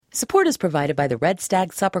Support is provided by the Red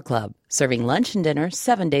Stag Supper Club, serving lunch and dinner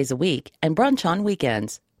 7 days a week and brunch on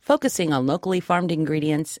weekends, focusing on locally farmed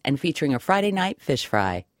ingredients and featuring a Friday night fish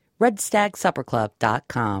fry.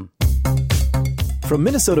 RedStagSupperClub.com. From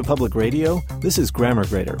Minnesota Public Radio, this is Grammar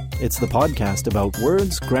Grader. It's the podcast about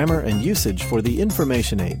words, grammar, and usage for the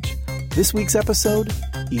information age. This week's episode,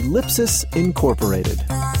 Ellipsis Incorporated.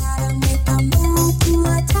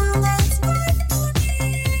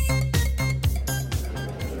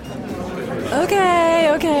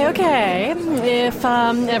 Okay. If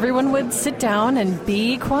everyone would sit down and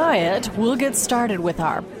be quiet, we'll get started with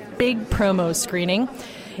our big promo screening.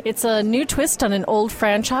 It's a new twist on an old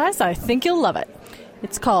franchise. I think you'll love it.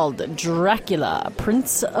 It's called Dracula,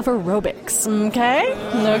 Prince of Aerobics. Okay.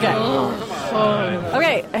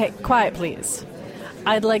 Okay, hey, quiet please.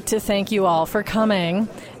 I'd like to thank you all for coming.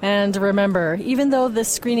 And remember, even though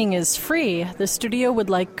this screening is free, the studio would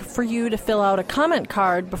like for you to fill out a comment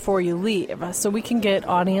card before you leave so we can get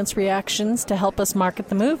audience reactions to help us market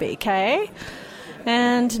the movie, okay?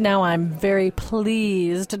 And now I'm very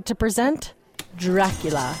pleased to present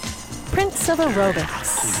Dracula, Prince of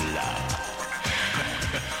Aerobics.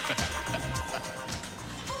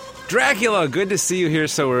 Dracula, good to see you here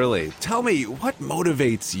so early. Tell me, what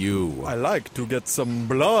motivates you? I like to get some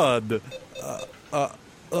blood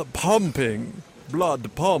pumping.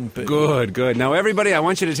 Blood pumping. Good. Now, everybody, I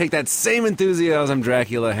want you to take that same enthusiasm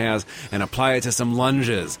Dracula has and apply it to some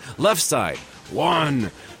lunges. Left side. 1,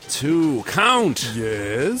 2, count.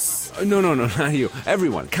 Yes? No, not you.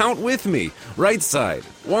 Everyone, count with me. Right side.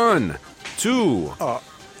 1, 2.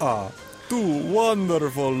 2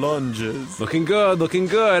 wonderful lunges. Looking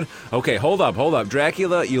good. Okay, hold up.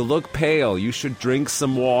 Dracula, you look pale. You should drink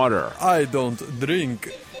some water. I don't drink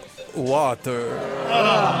water.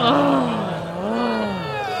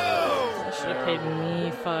 Should have paid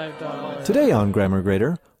me $5. Today on Grammar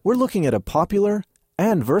Grader, we're looking at a popular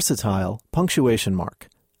and versatile punctuation mark,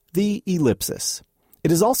 the ellipsis.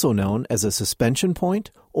 It is also known as a suspension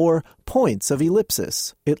point or points of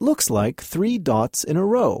ellipsis. It looks like 3 dots in a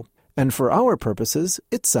row. And for our purposes,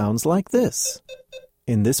 it sounds like this.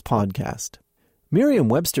 In this podcast,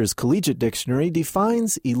 Merriam-Webster's Collegiate Dictionary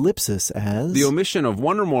defines ellipsis as the omission of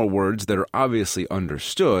one or more words that are obviously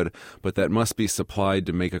understood, but that must be supplied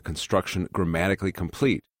to make a construction grammatically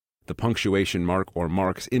complete. The punctuation mark or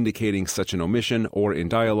marks indicating such an omission, or in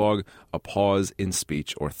dialogue, a pause in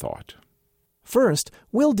speech or thought. First,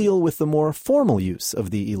 we'll deal with the more formal use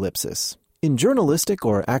of the ellipsis. In journalistic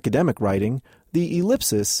or academic writing, the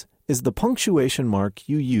ellipsis is the punctuation mark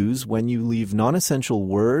you use when you leave non-essential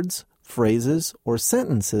words, phrases, or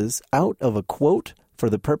sentences out of a quote for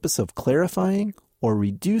the purpose of clarifying or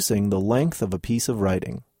reducing the length of a piece of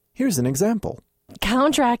writing. Here's an example.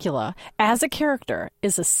 Count Dracula, as a character,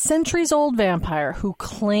 is a centuries-old vampire who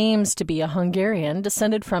claims to be a Hungarian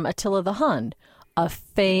descended from Attila the Hun, a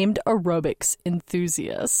famed aerobics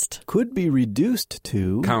enthusiast. Could be reduced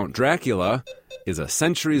to Count Dracula is a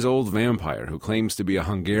centuries-old vampire who claims to be a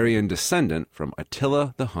Hungarian descendant from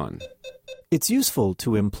Attila the Hun. It's useful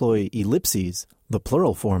to employ ellipses, the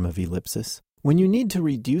plural form of ellipsis, when you need to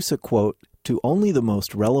reduce a quote to only the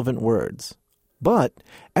most relevant words. But,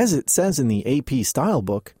 as it says in the AP Style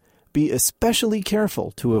book, be especially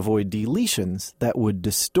careful to avoid deletions that would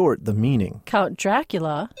distort the meaning. Count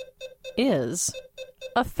Dracula is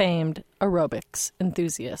a famed aerobics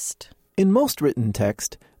enthusiast. In most written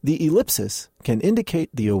text, the ellipsis can indicate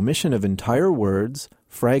the omission of entire words,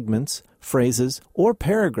 fragments, phrases, or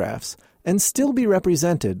paragraphs, and still be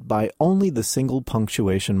represented by only the single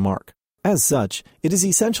punctuation mark. As such, it is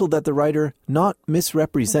essential that the writer not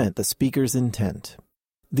misrepresent the speaker's intent.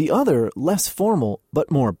 The other, less formal,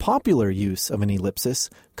 but more popular use of an ellipsis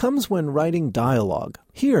comes when writing dialogue.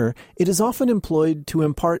 Here, it is often employed to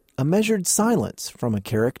impart a measured silence from a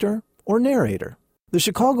character or narrator. The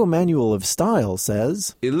Chicago Manual of Style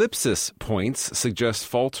says, Ellipsis points suggest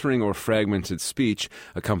faltering or fragmented speech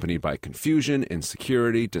accompanied by confusion,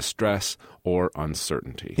 insecurity, distress, or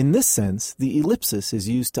uncertainty. In this sense, the ellipsis is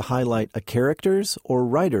used to highlight a character's or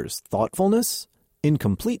writer's thoughtfulness,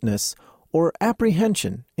 incompleteness, or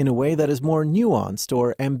apprehension in a way that is more nuanced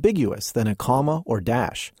or ambiguous than a comma or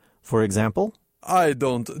dash. For example, I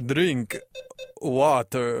don't drink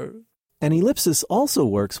water. An ellipsis also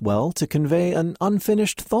works well to convey an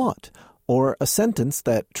unfinished thought or a sentence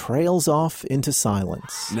that trails off into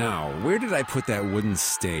silence. Now, where did I put that wooden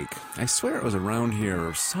stake? I swear it was around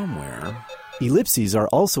here somewhere. Ellipses are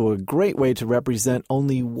also a great way to represent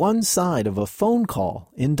only one side of a phone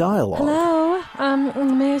call in dialogue. Hello?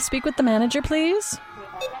 May I speak with the manager, please?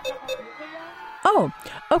 Oh,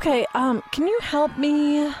 okay. Can you help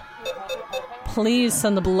me Please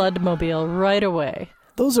send the Bloodmobile right away.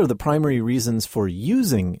 Those are the primary reasons for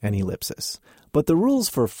using an ellipsis, but the rules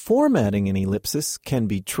for formatting an ellipsis can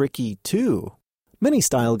be tricky too. Many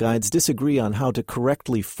style guides disagree on how to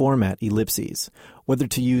correctly format ellipses, whether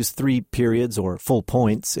to use 3 periods or full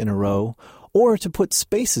points in a row, or to put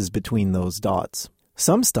spaces between those dots.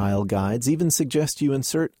 Some style guides even suggest you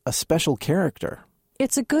insert a special character.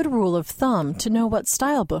 It's a good rule of thumb to know what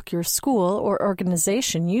style book your school or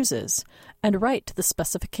organization uses, and write the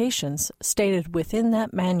specifications stated within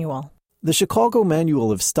that manual. The Chicago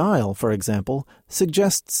Manual of Style, for example,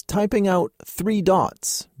 suggests typing out 3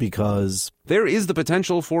 dots because there is the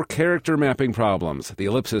potential for character mapping problems. The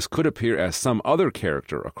ellipsis could appear as some other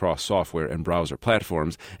character across software and browser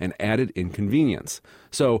platforms, an added inconvenience.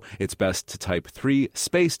 So it's best to type 3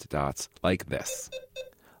 spaced dots like this.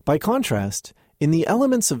 By contrast, in the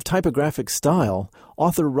Elements of Typographic Style,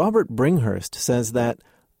 author Robert Bringhurst says that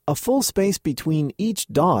a full space between each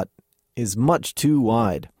dot is much too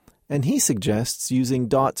wide, and he suggests using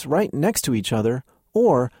dots right next to each other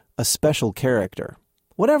or a special character.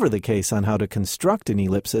 Whatever the case on how to construct an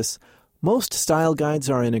ellipsis, most style guides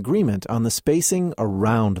are in agreement on the spacing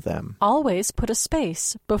around them. Always put a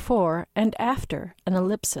space before and after an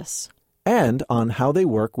ellipsis. And on how they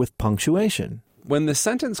work with punctuation. When the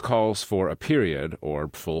sentence calls for a period or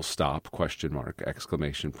full stop, question mark,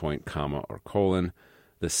 exclamation point, comma, or colon,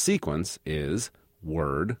 the sequence is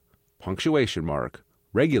word, punctuation mark,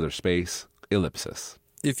 regular space, ellipsis.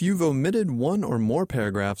 If you've omitted one or more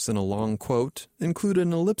paragraphs in a long quote, include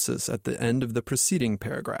an ellipsis at the end of the preceding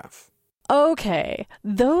paragraph. Okay,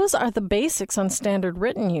 those are the basics on standard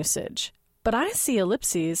written usage. But I see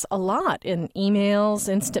ellipses a lot in emails,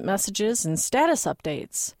 instant messages, and status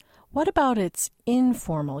updates. What about its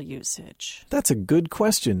informal usage? That's a good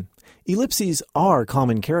question. Ellipses are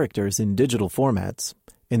common characters in digital formats.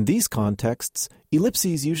 In these contexts,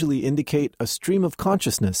 ellipses usually indicate a stream of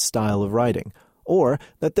consciousness style of writing, or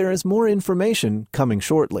that there is more information coming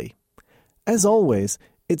shortly. As always,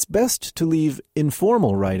 it's best to leave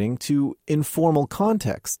informal writing to informal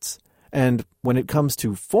contexts, and when it comes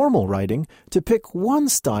to formal writing, to pick one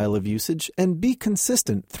style of usage and be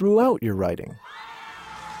consistent throughout your writing.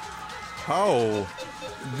 How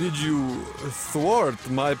did you thwart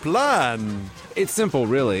my plan? It's simple,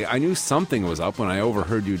 really. I knew something was up when I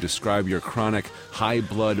overheard you describe your chronic high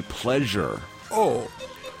blood pleasure. Oh,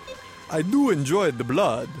 I do enjoy the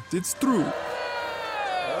blood. It's true.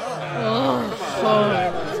 I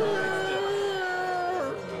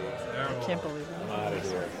can't believe it. I'm out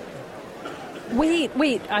of here.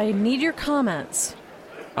 Wait, I need your comments.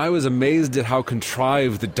 I was amazed at how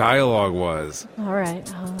contrived the dialogue was. All right,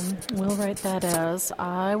 we'll write that as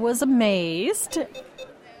I was amazed.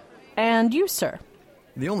 And you, sir?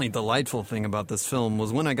 The only delightful thing about this film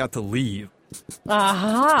was when I got to leave.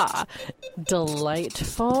 Aha!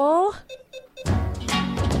 Delightful.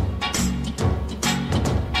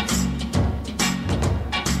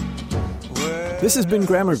 This has been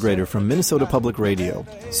Grammar Grader from Minnesota Public Radio.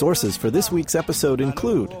 Sources for this week's episode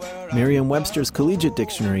include Merriam-Webster's Collegiate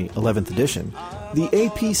Dictionary, 11th edition, the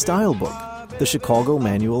AP Style Book, the Chicago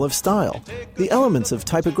Manual of Style, the Elements of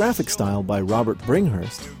Typographic Style by Robert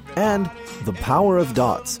Bringhurst, and The Power of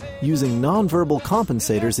Dots, Using Nonverbal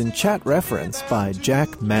Compensators in Chat Reference by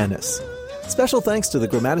Jack Mannis. Special thanks to the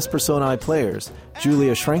Grammatis Personae players,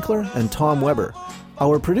 Julia Schrenkler and Tom Weber.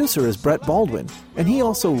 Our producer is Brett Baldwin, and he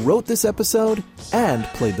also wrote this episode and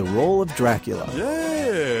played the role of Dracula.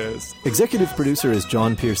 Yes! Executive producer is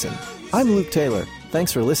John Pearson. I'm Luke Taylor.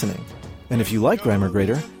 Thanks for listening. And if you like Grammar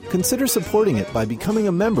Grader, consider supporting it by becoming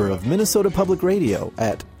a member of Minnesota Public Radio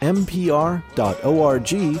at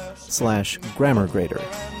mpr.org/grammargrader.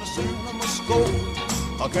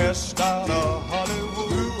 A guest out of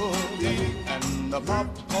Hollywood, and the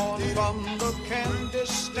popcorn from the candy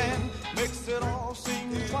stand makes it